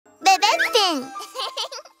Bebefinn.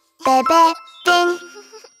 Bebefinn.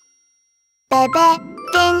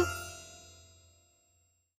 Bebefinn.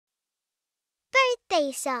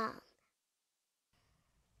 Birthday song.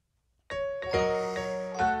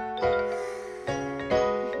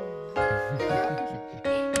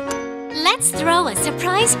 Let's throw a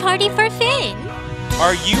surprise party for Finn.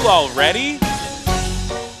 Are you all ready?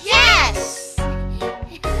 Yes!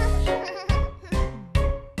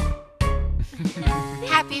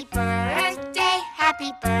 Happy birthday,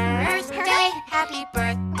 happy birthday, happy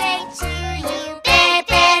birthday to you,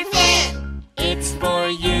 Bebefinn. It's for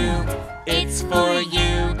you, it's for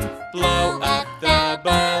you. Blow up the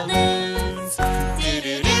balloons.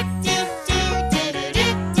 Happy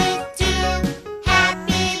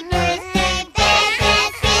birthday,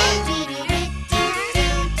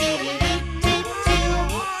 Bebefinn.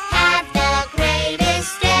 Have the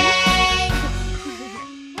greatest day.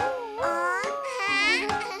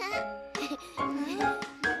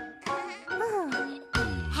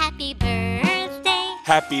 Happy birthday.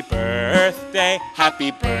 Happy birthday,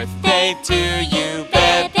 happy birthday to you,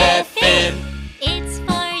 Bebefinn. It's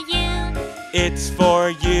for you. It's for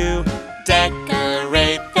you.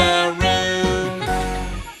 Decorate the room.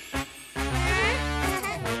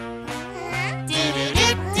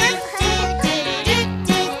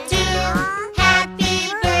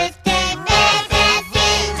 Happy birthday,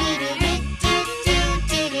 Bebefinn.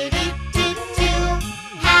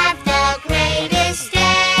 Have the greatest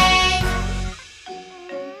day.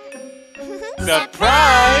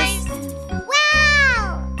 Surprise!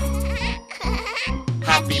 Wow!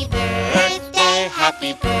 Happy birthday,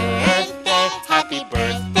 happy birthday, happy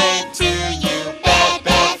birthday to you,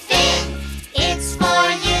 Bebefinn. It's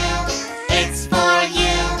for you, it's for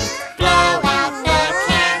you. Blow out the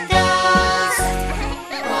candles.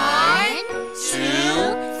 1,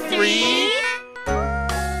 2, 3.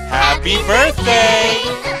 Happy birthday!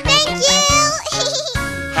 Thank you!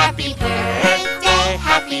 Happy birthday,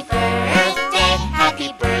 happy birthday,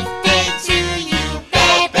 happy birthday to you,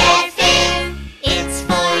 Bebefinn. It's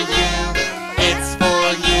for you, it's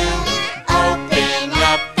for you. Open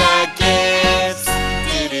up the gifts.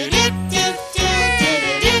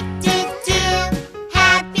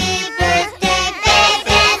 Happy birthday,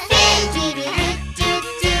 Bebefinn.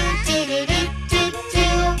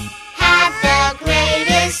 Have the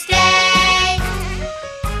greatest day.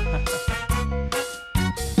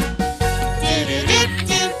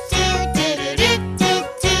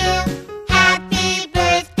 Happy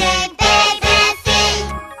birthday, Bebefinn.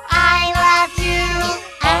 I love you.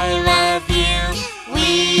 I love you. We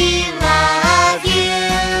love you.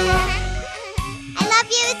 I love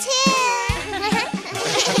you too!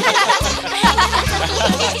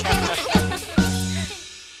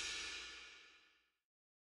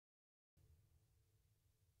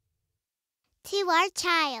 To our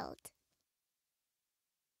child.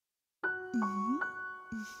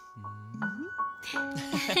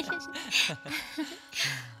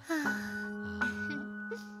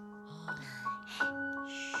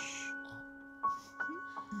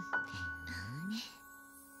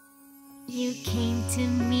 You came to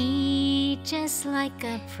me just like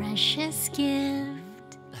a precious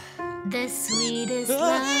gift, the sweetest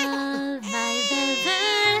love I've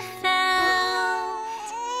ever felt.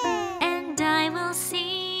 And I will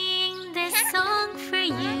sing this song for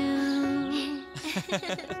you,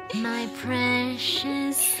 my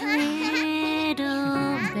precious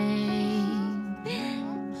little babe.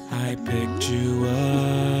 I picked you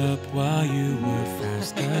up while you were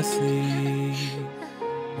fast asleep.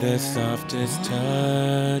 The softest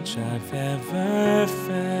touch I've ever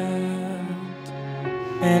felt.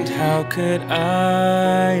 And how could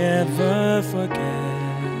I ever forget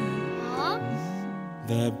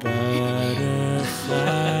the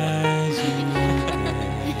butterflies you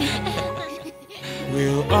gave?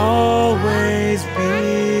 We'll always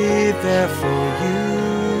be there for you.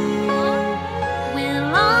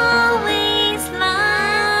 We'll always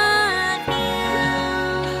love you.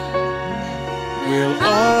 We'll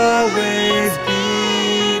always be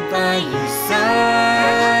by your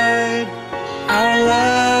side, our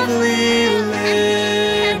lovely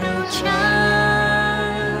little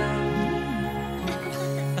child.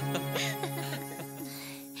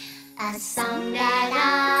 A song that I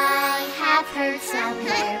have heard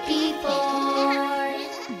somewhere before.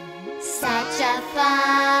 Such a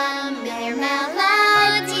familiar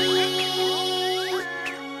melody.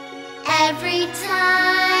 Every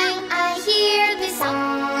time I hear this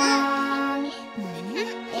song,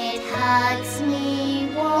 it hugs me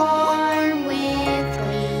warm with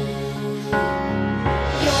glee.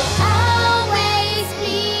 You'll always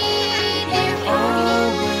be there for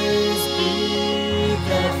me.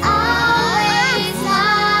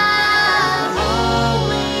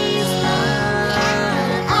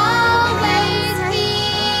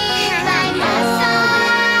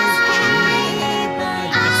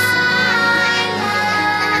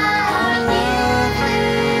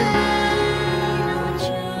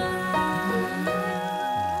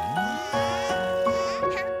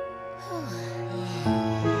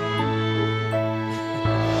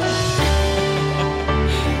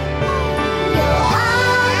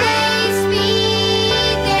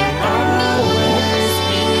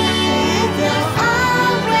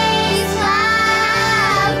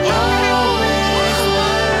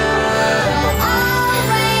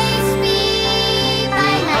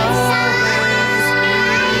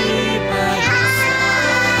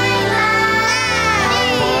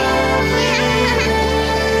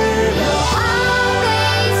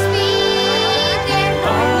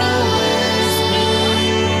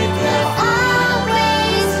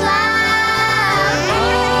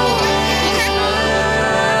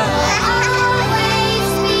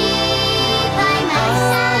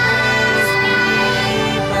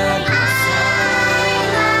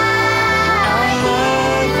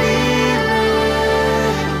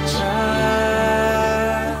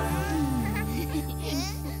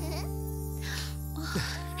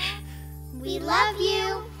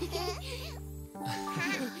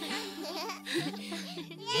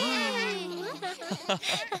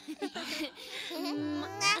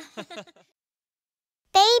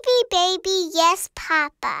 Baby, baby, yes,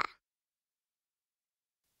 Papa.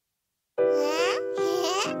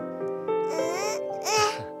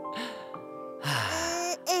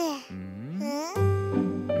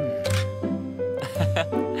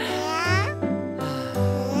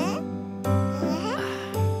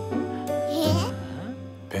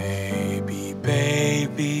 Baby,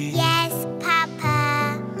 baby. Yes,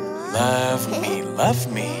 Papa. Love me, love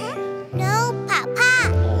me. No,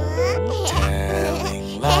 Papa.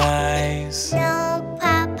 Telling lies. No,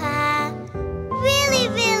 Papa. Really,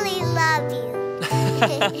 really love you.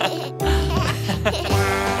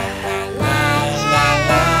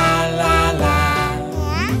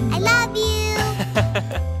 I love you.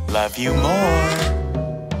 Love you more.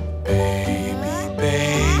 Baby,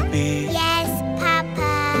 baby. Yes,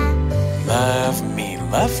 Papa. Love me,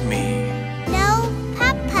 love me. No,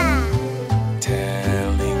 Papa.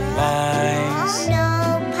 Telling lies.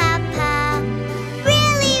 No, Papa.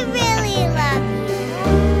 Really, really love you.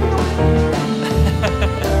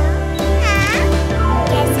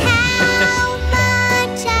 Guess how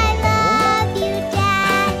much I love you,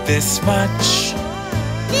 Dad. This much.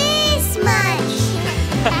 This much.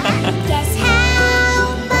 Guess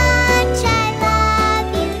how much I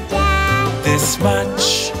love you, Dad. This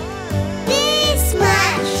much. This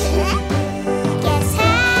much. Guess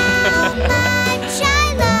how much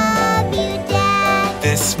I love you, Dad.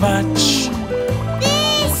 This much.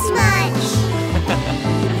 This much.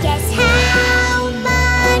 Guess how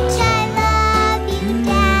much I love you,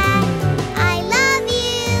 Dad. I love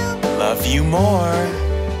you. Love you more.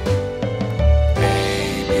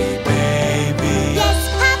 Baby, baby. Yes,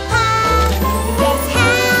 Papa. Guess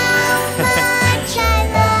how much I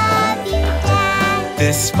love you, Dad.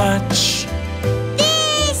 This much.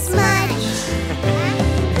 This much.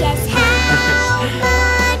 Guess how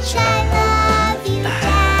much I love you,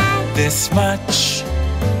 Dad. This much.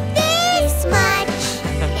 This much.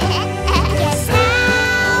 Guess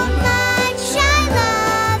how much I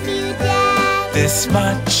love you, Dad. This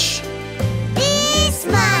much. This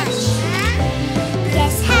much.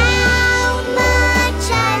 Guess how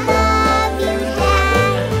much I love you,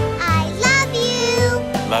 Dad. I love you.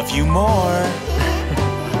 Love you more.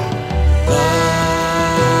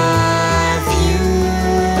 Love you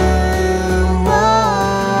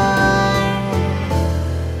more.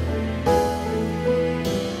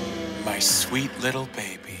 My sweet little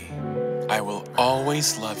baby, I will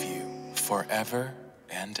always love you forever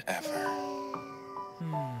and ever.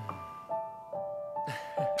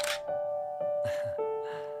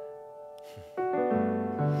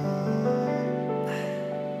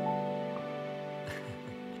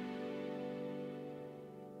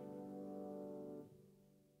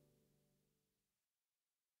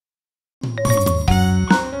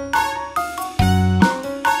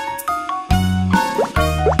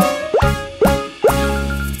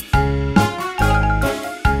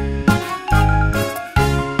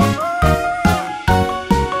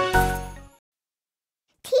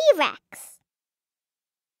 T-Rex.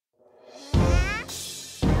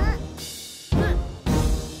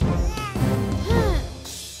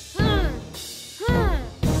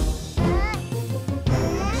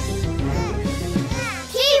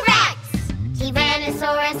 T-Rex!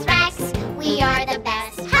 Tyrannosaurus Rex, we are the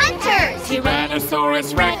best hunters!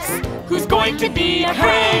 Tyrannosaurus Rex, who's going to be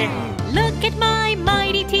afraid? Look at my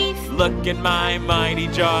mighty teeth. Look at my mighty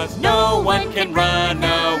jaws. No one can run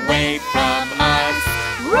away from us.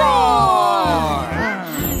 Roar!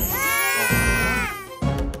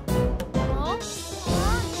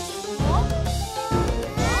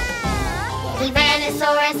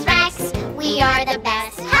 Tyrannosaurus Rex, we are the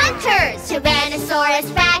best hunters!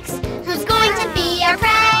 Tyrannosaurus Rex, who's going to be our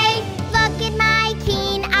prey? Look at my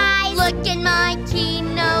keen eyes. Look at my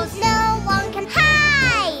keen nose. No one can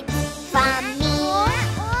hide from me.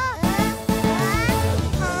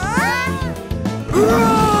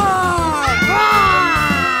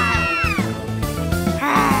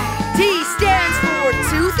 T stands for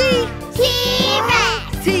toothy.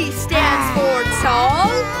 T-Rex. T stands for tall.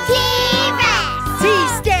 T-Rex. T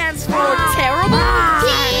stands for terrible.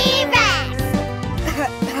 T-Rex.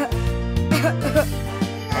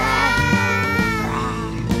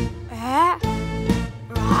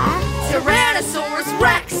 Tyrannosaurus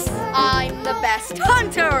Rex. I'm the best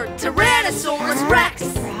hunter. Tyrannosaurus Rex.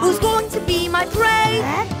 Who's going to be my prey?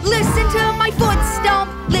 Listen to my foot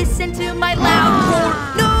stomp. Listen to my loud roar.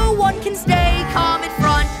 No one can stay calm in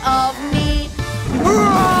front of me.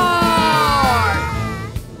 Roar!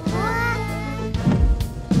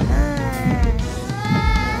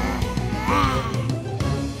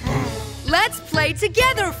 Let's play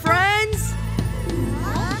together, friends.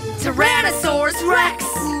 Tyrannosaurus Rex.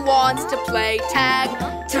 Who wants to play tag?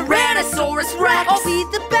 Tyrannosaurus Rex. I'll be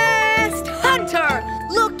the best hunter.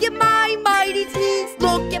 Look at my mighty teeth.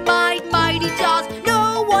 Look at my mighty jaws.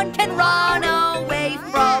 No one can run away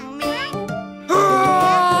from me.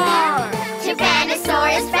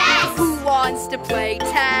 Tyrannosaurus Rex. Who wants to play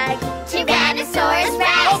tag? Tyrannosaurus Rex.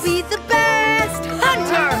 I'll be the best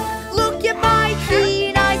hunter. Look at my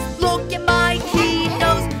keen eyes. Look at my keen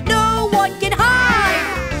nose. No one can hide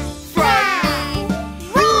from me.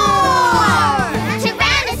 Roar!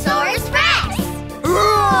 Tyrannosaurus Rex.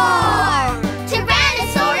 Roar!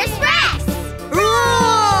 Tyrannosaurus Rex.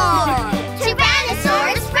 Roar!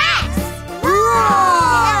 Tyrannosaurus Rex.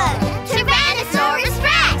 Roar! Tyrannosaurus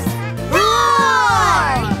Rex.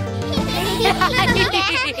 Roar!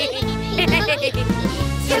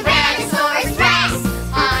 Tyrannosaurus Rex.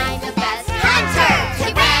 I'm the best hunter.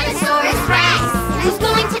 Tyrannosaurus Rex. Who's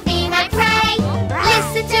going to be my prey?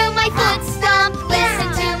 Listen to my foot stomp. Listen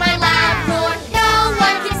to my loud roar. No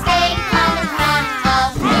one can stay calm in front of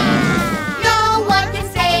me. No one can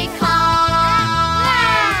stay calm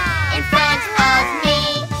in front of me.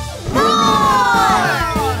 Roar!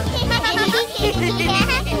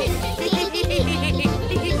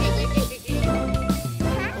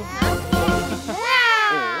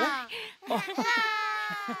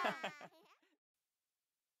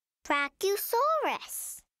 Brachiosaurus.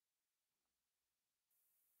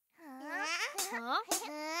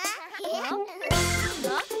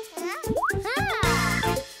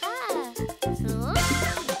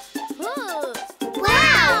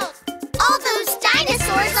 Wow! All those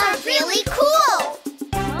dinosaurs are really cool!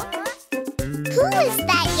 Who is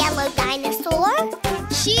that yellow dinosaur?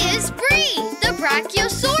 She is Bree, the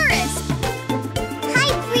Brachiosaurus. Hi,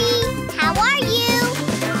 Bree. How are you?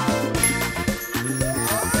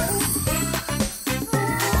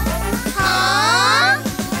 Huh?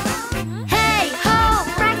 Hey ho,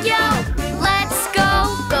 Brachio, let's go,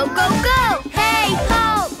 go go go. Hey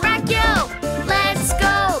ho, Brachio, let's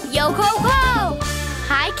go, yo ho ho.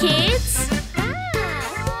 Hi kids.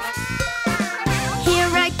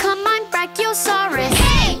 Here I come, I'm Brachiosaurus.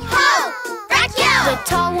 Hey ho, Brachio! The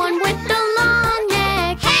tall one with the long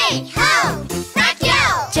neck. Hey ho,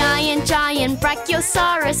 Brachio! Giant, giant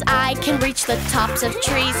Brachiosaurus, I can reach the tops of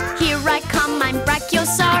trees. Here I come, I'm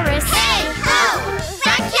Brachiosaurus. Hey ho,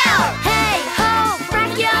 Brachio! Hey ho,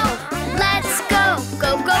 Brachio, let's go,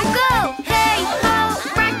 go go go. Hey ho,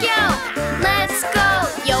 Brachio, let's go,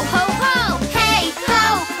 yo ho ho. Hey ho,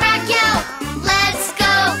 Brachio! Let's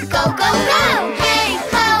go, go go go! Hey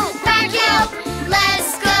ho, Brachio!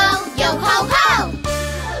 Let's go, yo ho ho!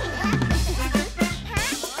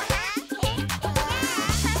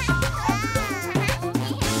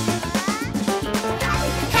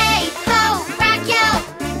 Hey ho, Brachio!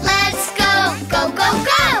 Let's go, go go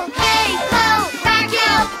go! Hey ho,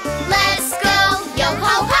 Brachio! Let's go, yo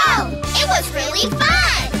ho ho! It was really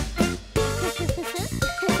fun!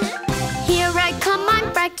 Here I come,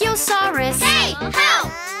 I'm Brachiosaurus. Hey ho,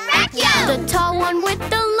 Brachio! The tall one with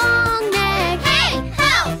the long neck. Hey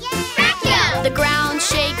ho, Brachio! The ground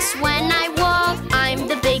shakes when I walk. I'm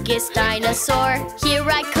the biggest dinosaur. Here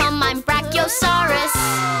I come, I'm Brachiosaurus.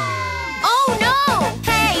 Oh no!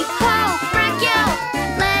 Hey ho, Brachio!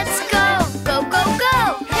 Let's go, go go go!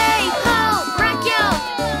 Hey ho, Brachio!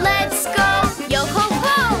 Let's go, yo ho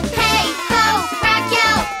ho! Hey ho,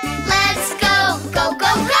 Brachio! Let's go, go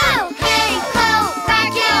go go! Hey ho,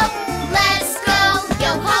 Brachio! Let's go,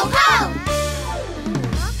 yo ho ho!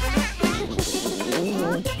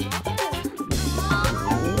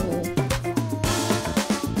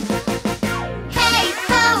 Hey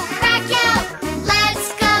ho, Brachio! Let's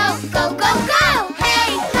go, go go go!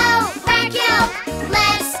 Hey ho, Brachio!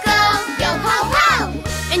 Let's go, yo ho ho!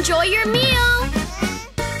 Enjoy your meal!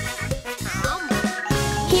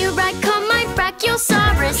 Here I come, my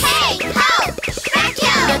Brachiosaurus. Hey ho,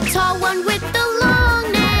 Brachio! The tall one with the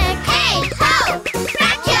long neck. Hey ho,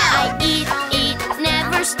 Brachio! I eat,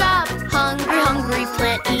 never stop. Hungry, hungry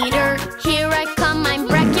plant eater. Here I come, I'm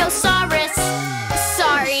Brachiosaurus.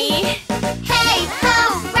 Sorry. Hey ho,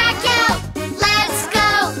 Brachio! Let's go,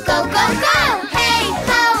 go go go! Hey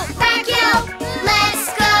ho, Brachio! Let's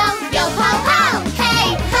go, yo ho ho! Hey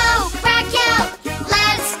ho, Brachio!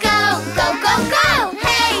 Let's go, go go go!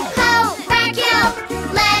 Hey ho, Brachio!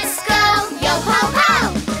 Let's go, yo ho ho!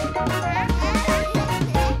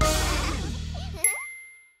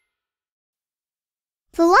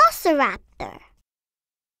 Velociraptor.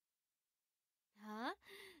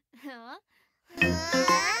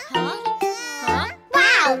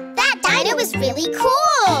 Wow, that dino was really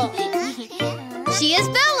cool! She is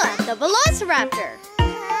Bella, the Velociraptor.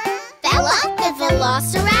 Bella, the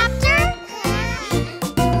Velociraptor?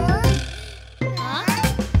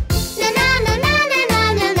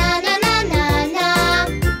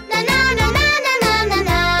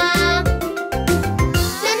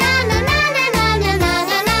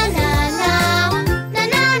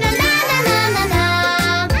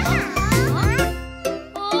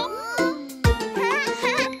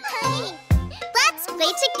 Let's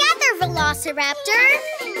play together, Velociraptor.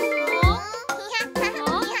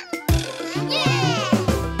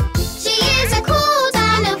 She is a cool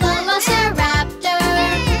dino Velociraptor.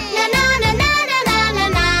 Na na na na na na na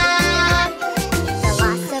na.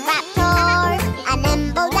 Velociraptor, a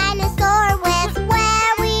nimble dinosaur with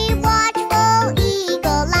very watchful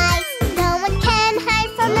eagle eyes. No one can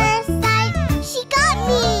hide from her sight. She got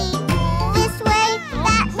me. This way,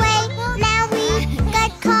 that way, now we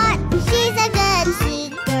got caught. She's a good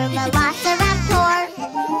seeker, Velociraptor.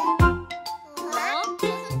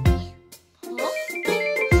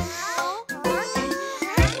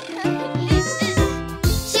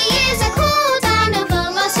 She is a cool dino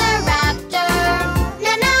Velociraptor.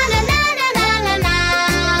 Na na na na na na na na.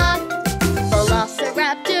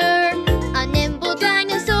 Velociraptor, a nimble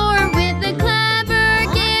dinosaur with a clever,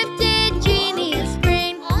 gifted, genius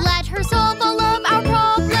brain. Let her solve all of our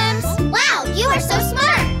problems. Wow, you are so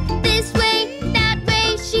smart. This way, that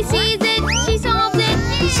way, she sees it, she solves it.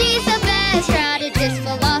 She's the best strategist,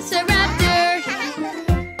 Velociraptor.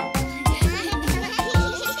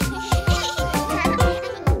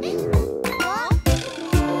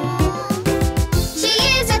 She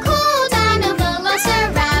is a cool dino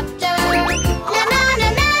Velociraptor. Na na na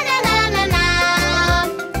na na na na na.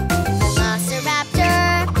 Velociraptor,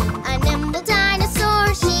 a nimble dinosaur.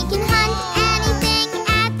 She can hunt anything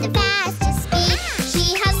at the fastest speed. She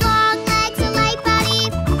has long legs, a light body.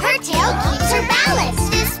 Her tail keeps her balance.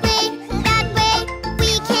 This way, that way,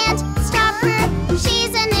 we can't stop her.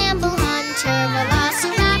 She's a nimble hunter,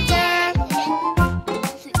 Velociraptor.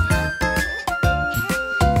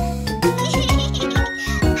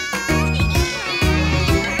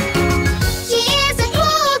 She is a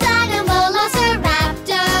cool dino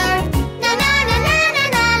Velociraptor. Na na na na na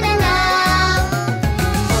na na na.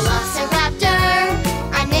 Velociraptor,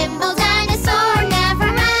 a nimble dinosaur.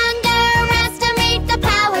 Never underestimate the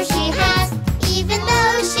power she has. Even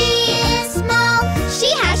though she is small, she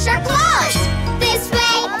has sharp claws. This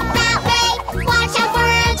way, that way, watch out for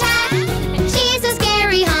her attack. She's a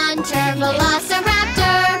scary hunter,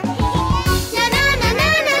 Velociraptor. Na na na na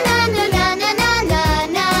na na na na na na na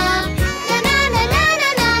na. Na na na na na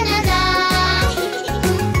na na na.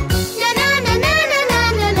 Na na na na na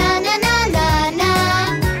na na na na na na.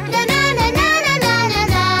 Na na na na na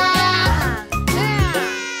na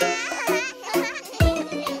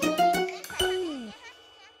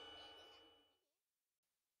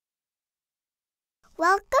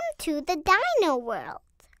Welcome to the Dino World.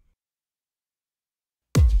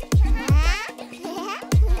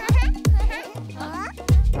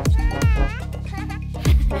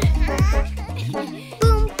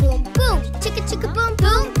 Boom boom boom. Chicka chicka boom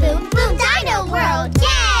boom boom boom. Dino World.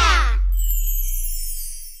 Yeah.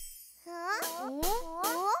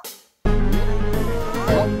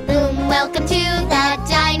 Boom, welcome to the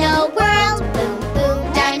Dino World. Boom, boom,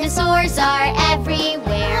 dinosaurs are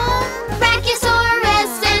everywhere.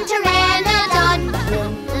 Brachiosaurus and Pteranodon.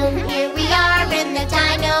 Boom, boom, here we are in the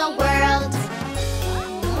Dino World.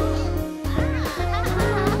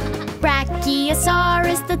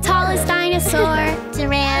 Brachiosaurus, the tallest dinosaur.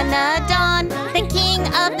 Pteranodon, the king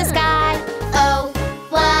of the sky. Oh,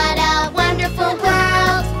 what a wonderful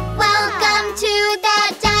world. Welcome to the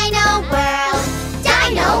Dino World.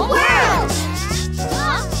 Dino World.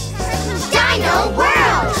 Dino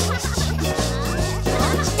World.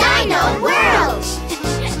 Dino World.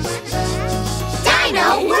 Dino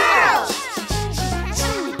World.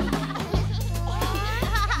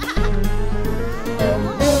 Boom,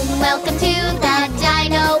 boom, welcome to the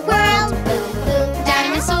Dino World. Boom, boom,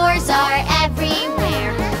 dinosaurs are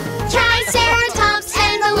everywhere. Triceratops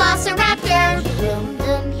and Velociraptor. Boom,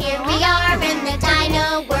 boom, here we are in the Dino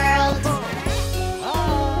World.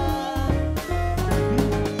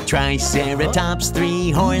 Triceratops,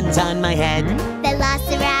 3 horns on my head.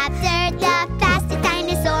 Velociraptor, the fastest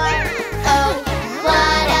dinosaur. Oh,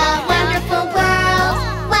 what a wonderful world.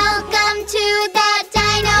 Welcome to the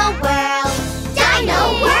Dino World. Dino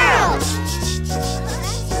World.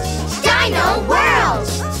 Dino World.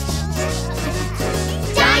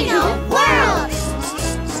 Dino World.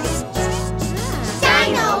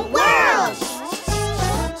 Dino World.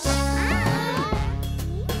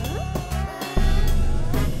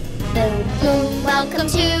 Boom, boom, welcome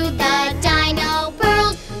to the Dino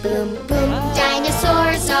world. Boom, boom,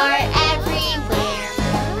 dinosaurs are everywhere.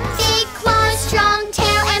 Big claws, strong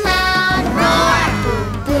tail, and loud roar. Boom,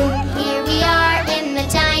 boom, here we are in the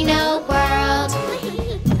Dino world.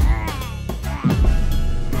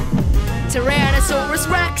 Tyrannosaurus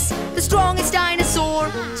Rex, the strongest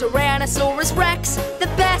dinosaur. Tyrannosaurus Rex, the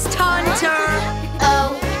best hunter.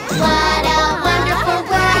 Oh, what a wonderful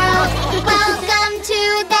world. Welcome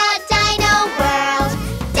to the Dino world.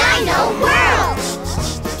 Dino world.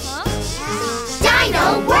 Dino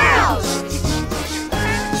world.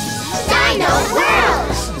 Dino world.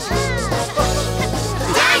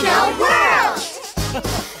 Dino world.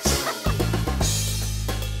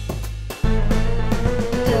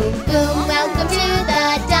 Boom, boom, welcome to the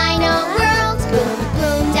Dino world. Boom,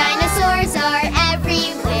 boom, dinosaurs are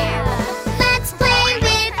everywhere. Let's play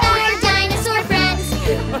with our dinosaur friends.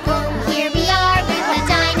 Boom, boom, here we are in the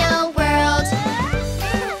Dino world.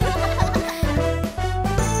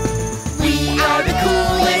 We are the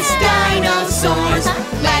coolest dinosaurs.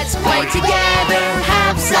 Let's play together,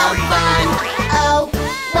 have some fun. Oh,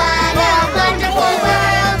 what a wonderful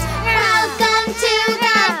world. Welcome to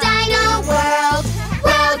the Dino world.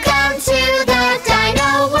 Welcome to the Dino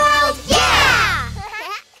world. Yeah!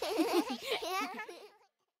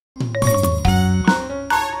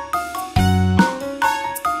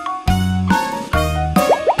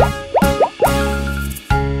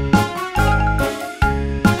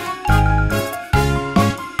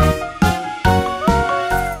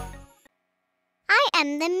 I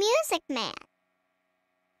am the Music Man.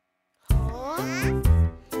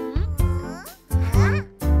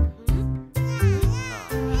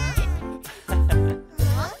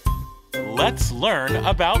 Let's learn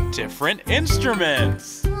about different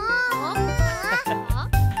instruments.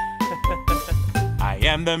 I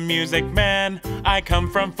am the music man. I come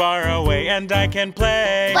from far away and I can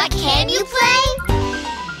play. What can you play?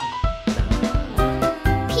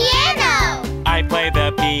 Piano. I play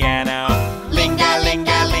the piano. Linga,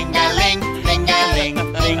 linga, linga, ling. Linga, ling,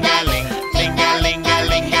 linga, ling. Linga, linga,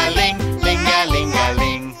 linga, ling. Linga, linga,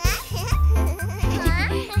 ling.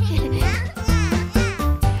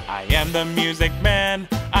 I am the music man.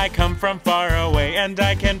 I come from far away and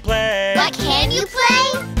I can play. What can you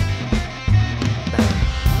play?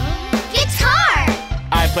 Guitar.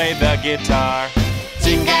 I play the guitar.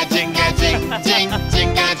 Jinga, jinga, jing, jing.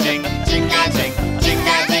 Jinga, jing, jinga, jing.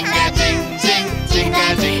 Jinga, jinga, jing, jing.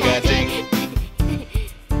 Jinga, jinga, jing.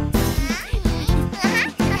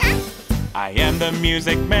 I am the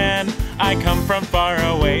music man. I come from far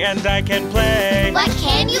away and I can play. What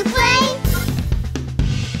can you play?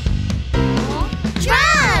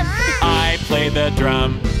 Drum. I play the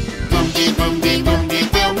drum. Boom dee boom dee boom dee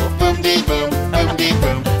boom. Boom dee boom. Boom dee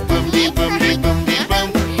boom. Boom dee boom dee boom dee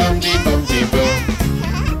boom. Boom dee boom dee boom.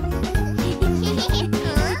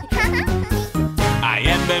 I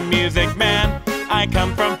am the music man. I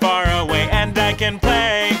come from far away and I can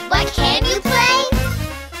play. What can you play?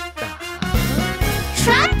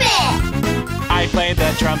 Trumpet. I play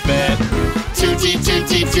the trumpet. Tootie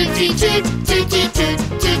tootie tootie toot. Tootie toot.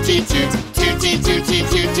 Tootie toot. Tootie tootie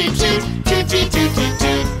tootie toot. Tootie tootie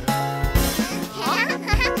toot.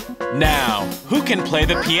 Now, who can play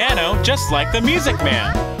the piano just like the music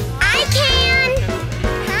man? I can.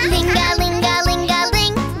 Linga linga linga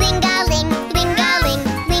ling. Linga ling. Linga ling.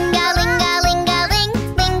 Linga linga linga ling.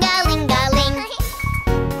 Linga linga ling.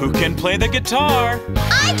 Who can play the guitar?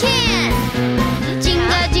 I can.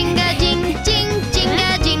 Jinga jinga jing jing. Jinga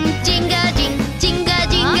jing jinga jing. Jinga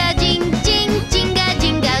jinga jing jing. Jinga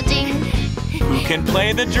jinga jing. Who can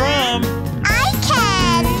play the drum? I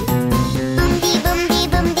can. Boom dee boom dee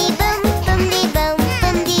boom dee boom. Boom dee boom.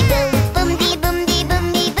 Boom dee boom. Boom dee boom dee boom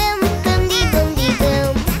dee boom. Boom dee boom dee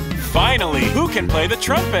boom. Finally, who can play the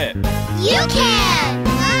trumpet? You can.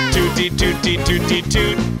 Tootie tootie tootie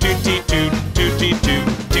toot. Tootie toot. Tootie toot.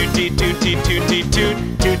 Tootie tootie tootie toot.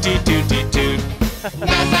 Tootie tootie toot. Na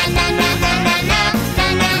na na na na na na. Na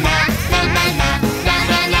na na na na na. Na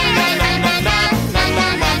na na na na na na. Na na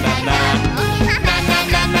na na na. Na na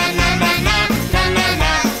na na na na na. Na na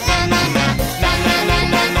na na na na. Na na na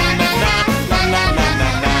na na na na. Na na na na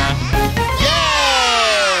na. Yeah!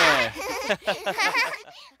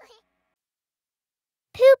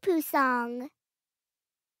 Poo Poo Song.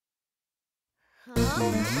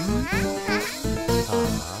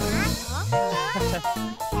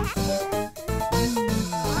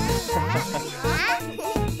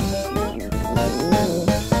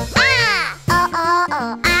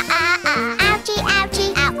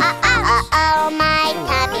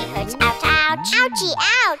 Ouchie,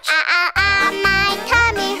 ouch! My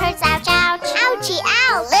tummy hurts, ouch, ouch! Ouchie,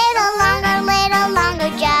 ouch! Little longer,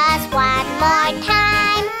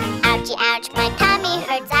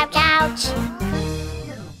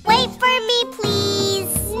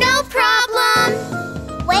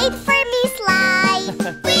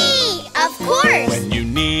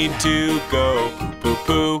 go poo poo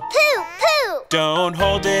poo. Poo poo. Don't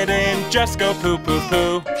hold it in, just go poo poo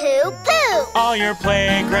poo. Poo poo. All your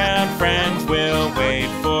playground friends will wait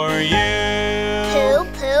for you. Poo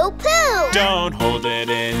poo poo. Don't hold it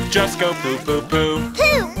in, just go poo poo poo.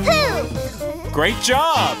 Poo poo. Great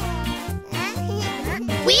job!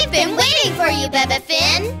 We've been waiting for you,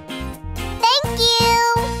 Bebefinn. Thank you.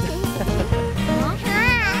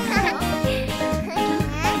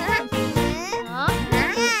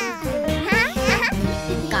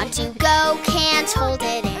 Got to go, can't hold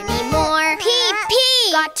it anymore. Pee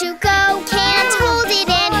pee. Got to go, can't hold it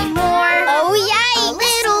anymore. Oh, yikes. A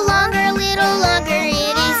little longer,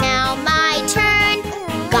 it is now my turn.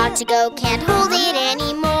 Got to go, can't hold it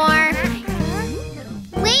anymore.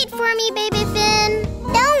 Wait for me, Bebefinn.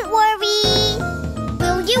 Don't worry.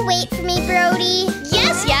 Will you wait for me, Brody?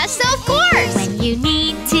 Yes, of course. When you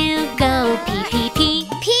need to go pee pee pee,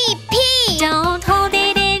 Pee pee. don't hold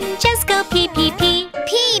it in, just go pee pee pee.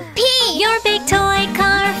 Pee pee. Your big toy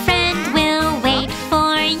car friend will wait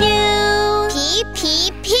for you. Pee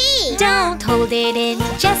pee pee. Don't hold it in,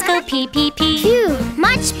 just go pee pee pee. Phew,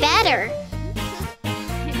 much better.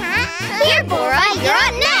 Here, Bora, you're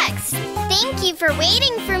up next. Thank you for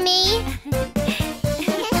waiting for me.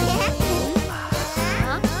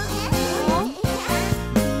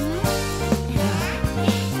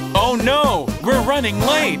 Oh no, we're running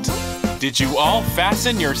late. Did you all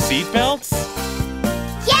fasten your seatbelts?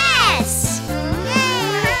 Yes!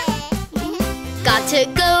 Got to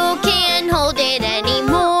go, can't hold it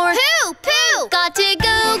anymore. Poo poo! Got to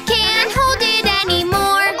go, can't hold it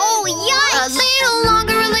anymore. Oh, yikes! A little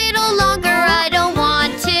longer, I don't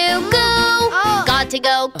want to go. Got to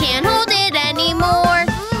go, can't hold it anymore.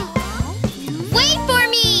 Wait for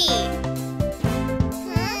me!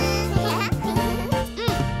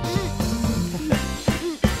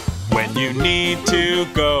 When you need to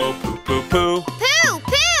go poo poo poo. Poo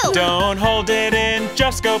poo! Don't hold it in,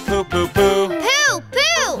 just go poo poo poo. Poo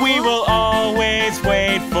poo! We will always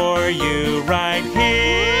wait for you right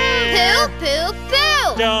here. Poo poo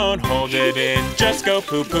poo! Don't hold it in, just go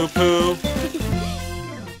poo poo poo.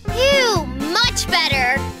 Phew, much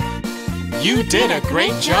better. You did a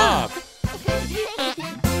great job.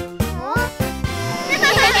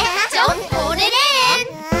 Don't hold it in.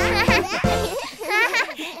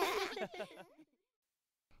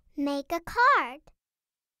 Make a card.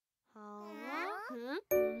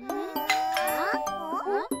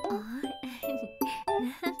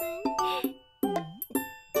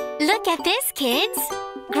 Look at this, kids.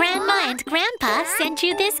 Grandma and Grandpa sent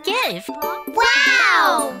you this gift.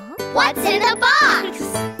 Wow! What's in the box?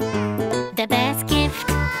 The best gift,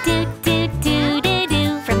 do do do do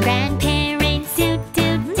do, from grandparents, do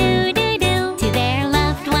do do do do, to their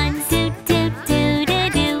loved ones, do do do do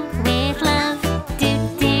do, with love, do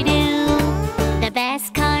do do. The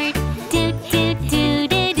best card, do do do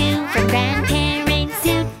do do, from grandparents,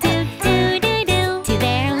 do do do do do, to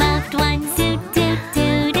their loved ones, do do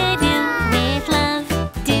do do do, with love,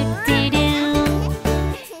 do do do.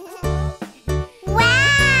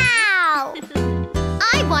 Wow!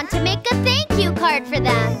 I want to make a thank you card for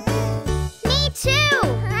them. Me too.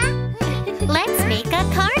 Let's make a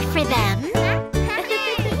card for them.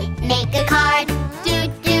 Make a card. Do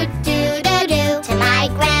do do do do. To my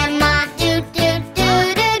grandma. Do do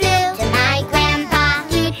do do do. To my grandpa.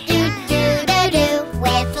 Do do do do do.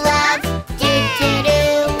 With love. Do do do.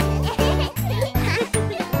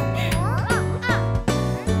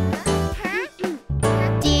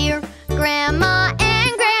 Dear Grandma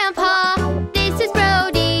and Grandpa, this is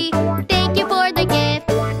Brody. Thank you for the gift.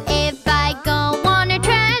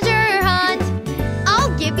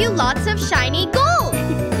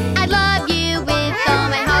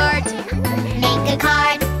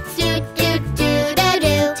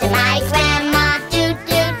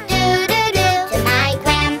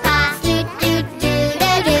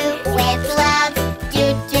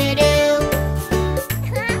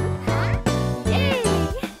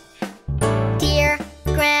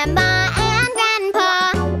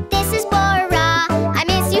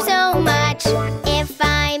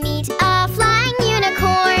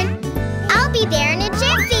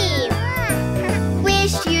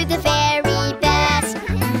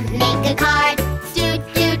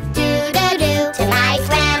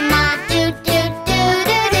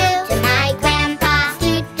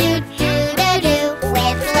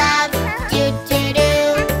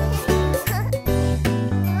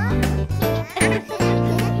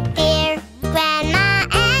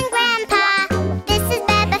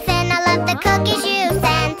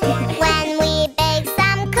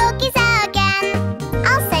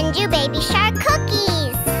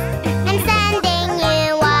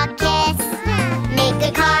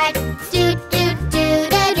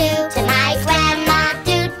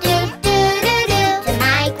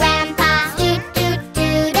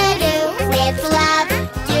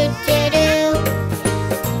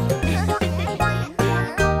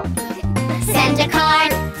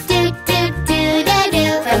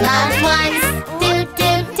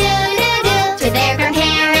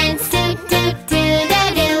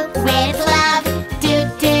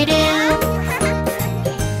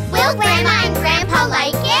 Will Grandma and Grandpa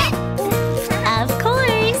like it? Of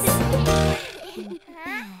course.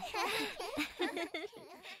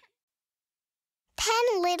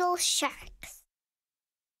 10 little sharks.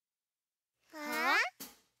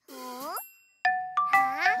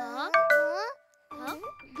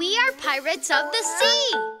 We are pirates of the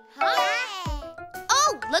sea.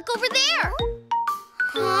 Oh, look over there.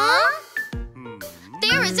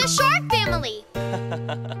 There is a shark family.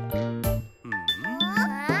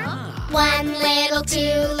 1 little, 2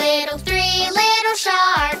 little, 3 little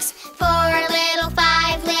sharks. 4 little,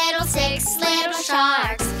 5 little, 6 little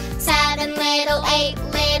sharks. 7 little, 8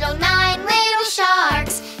 little, 9 little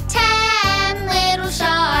sharks. 10 little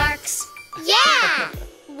sharks. Yeah!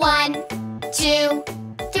 1, 2,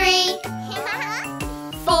 3,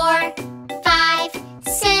 4, 5,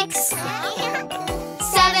 6, 7,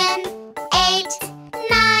 8,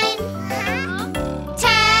 9,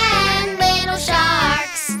 10 little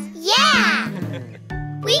sharks. Yeah!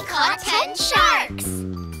 We caught 10 sharks.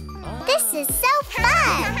 This is so fun.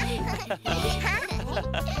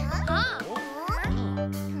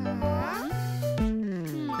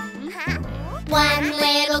 1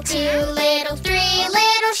 little, 2 little, 3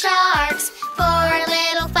 little sharks. 4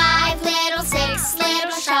 little, 5 little, 6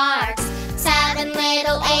 little sharks. 7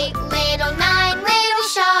 little, 8 little, 9 little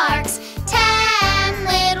sharks. 10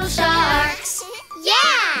 little sharks.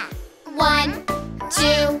 Yeah! 1,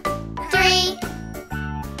 2, 3,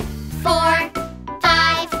 4,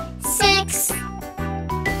 5, 6,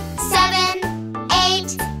 7,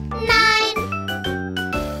 8, 9,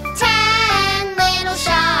 10 little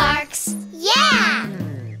sharks. Yeah!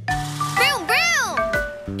 Vroom,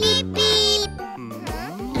 vroom. Beep, beep.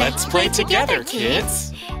 Let's play together,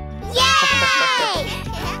 kids. Yay!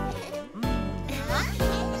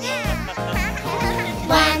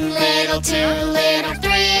 1 little, 2 little,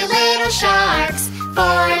 3 little sharks.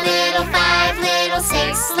 4 little, 5 little,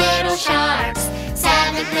 6 little sharks.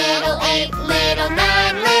 7 little, 8 little,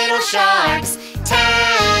 9 little sharks.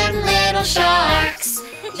 10 little sharks.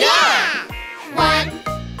 Yeah! 1,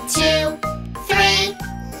 2, 3,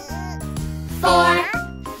 4,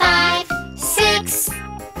 5, 6,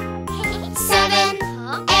 7,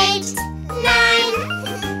 8, 9,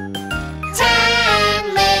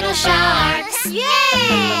 10 little sharks.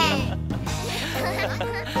 Yay!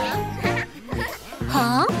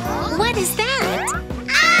 Huh? What is that?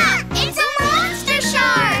 Ah! It's a monster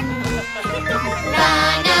shark!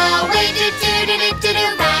 Run away, do-do-do-do-do-do.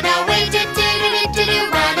 Run away, do-do-do-do-do-do.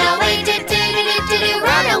 Run away, do-do-do-do-do-do.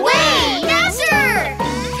 Run away! Nasser!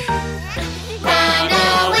 Run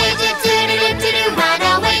away, do-do-do-do-do. Run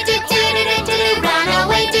away, do-do-do-do-do. Run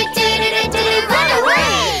away, do-do-do-do-do. Run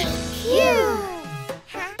away! Phew!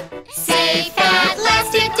 Safe at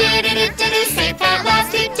last, do-do-do-do-do. Safe at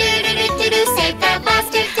last, do-do-do-do-do. Safe at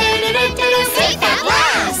last, do-do-do-do-do. Safe at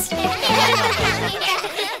last!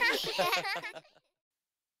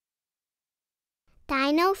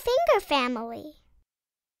 Dino Finger Family.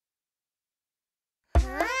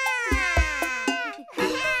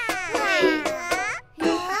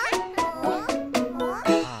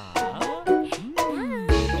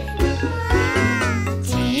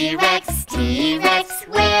 T-Rex, T-Rex,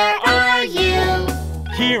 where are you?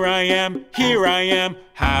 Here I am,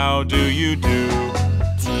 how do you do?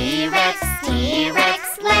 T-Rex,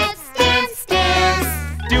 T-Rex, let's dance, dance.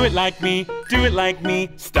 Do it like me,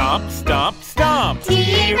 stomp, stomp, stomp.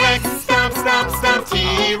 T-Rex, stomp, stomp, stomp.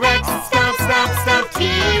 T-Rex, stomp, stomp, stomp.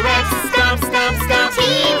 T-Rex, stomp, stomp, stomp.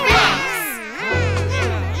 T-Rex.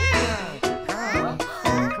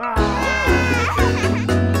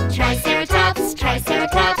 Triceratops,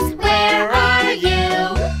 Triceratops, where are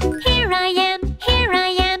you? Here I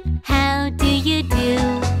am, how do you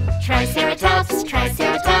do? Triceratops,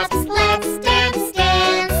 Triceratops, let's dance,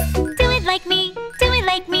 dance. Do it like me,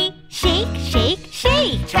 shake, shake,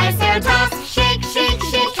 shake. Triceratops, shake, shake,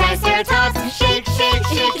 shake. Triceratops, shake, shake,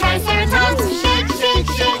 shake. Triceratops, shake, shake,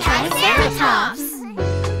 shake. Triceratops.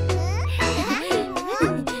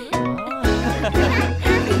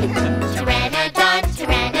 Pteranodon,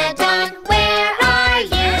 Pteranodon, where are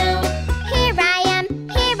you? Here I am,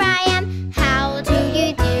 how do you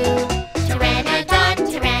do? Pteranodon,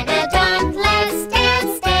 Pteranodon, let's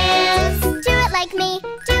dance, dance. Do it like me,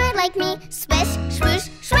 swish, swoosh,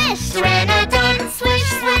 swish. Pteranodon, swish,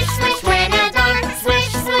 swish, swish. Pteranodon,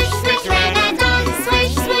 swish, swish, swish. Pteranodon,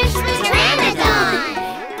 swish, swish, swish. Pteranodon.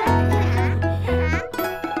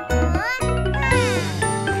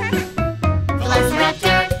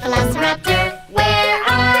 Velociraptor, Velociraptor, where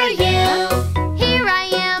are you? Here I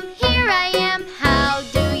am, how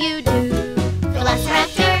do you do?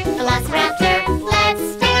 Velociraptor, Velociraptor, let's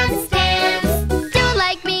dance, dance. Do it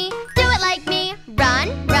like me,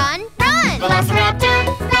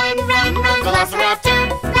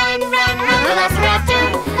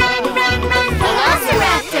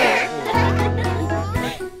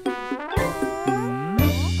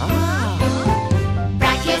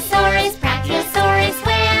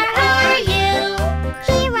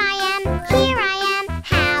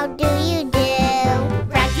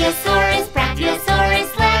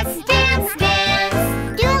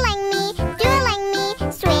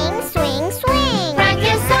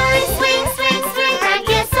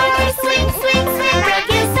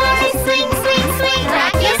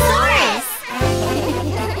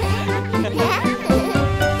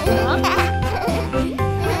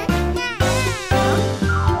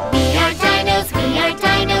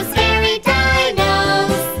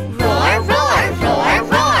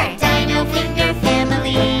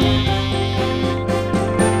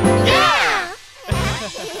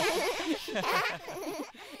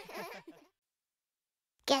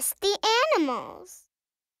 guess the animals.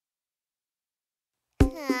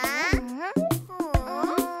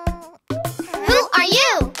 Who are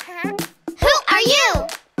you? Who are you?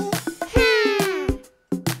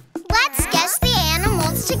 Let's guess the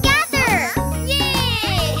animals together.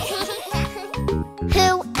 Yay!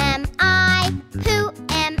 Who am I? Who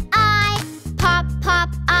am I? Pop, pop,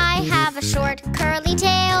 I have a short curly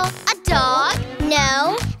tail. A dog?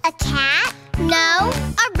 No. A cat? No.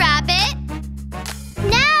 A rabbit?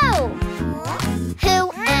 No.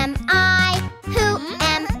 Who am I? Who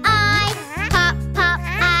am I? Pop, pop,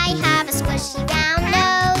 I have a squishy round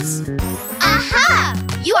nose. Aha!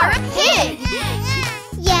 You are a pig!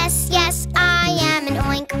 Yes, yes, I am an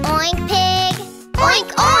oink, oink pig. Oink,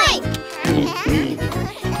 oink!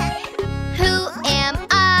 Who am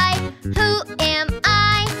I? Who am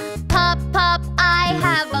I? Pop, pop, I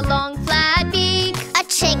have a long flat beak. A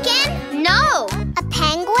chicken? No. A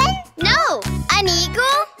penguin? No. An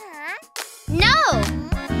eagle? No.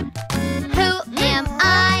 Who am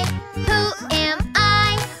I? Who am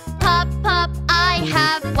I? Pop, pop, I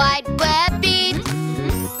have wide web feet.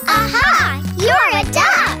 Aha! You're a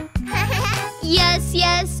duck! Yes,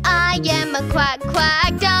 yes, I am a quack,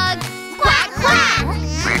 quack duck. Quack, quack!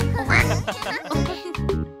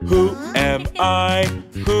 Who am I?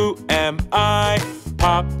 Who am I?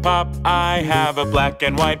 Pop, pop, I have a black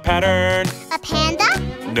and white pattern. A panda?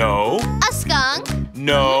 No, A skunk?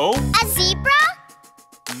 no, A zebra?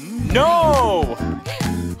 no!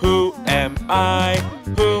 Who am I?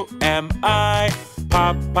 Who am I?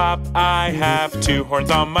 Pop, pop, I have two horns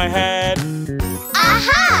on my head.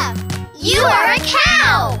 Aha! You are a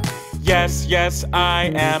cow! Yes, yes,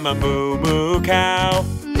 I am a moo moo cow.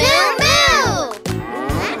 Moo moo!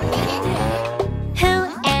 Who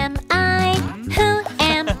am I? Who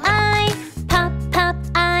am I? Pop, pop,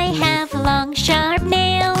 I have long sharp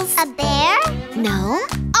nails. A bear? No,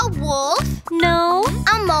 A wolf? no,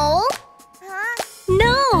 A mole?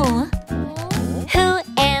 no. Who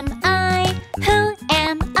am I? Who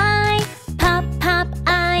am I? Pop, pop,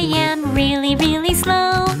 I am really, really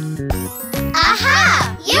slow.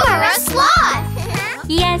 Aha! You are a sloth!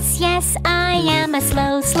 Yes, yes, I am a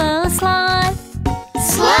slow, slow sloth.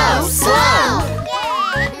 Slow, slow!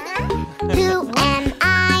 Who am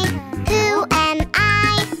I? Who am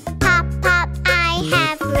I? Pop, pop, I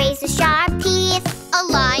have razor sharp teeth. A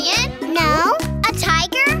lion? No. A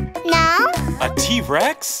tiger? No. A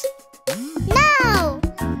T-Rex? No.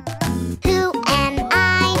 Who am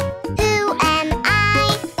I? Who am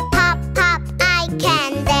I? Pop, pop, I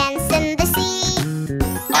can dance in the sea.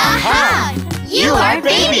 Aha! You are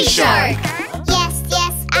Baby Shark! Yes,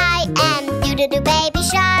 yes, I am doo-doo-doo baby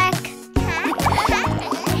shark.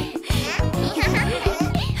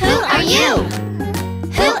 Who are you?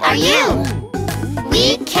 Who are you?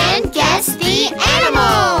 We can guess the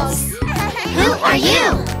animals! Who are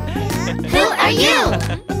you?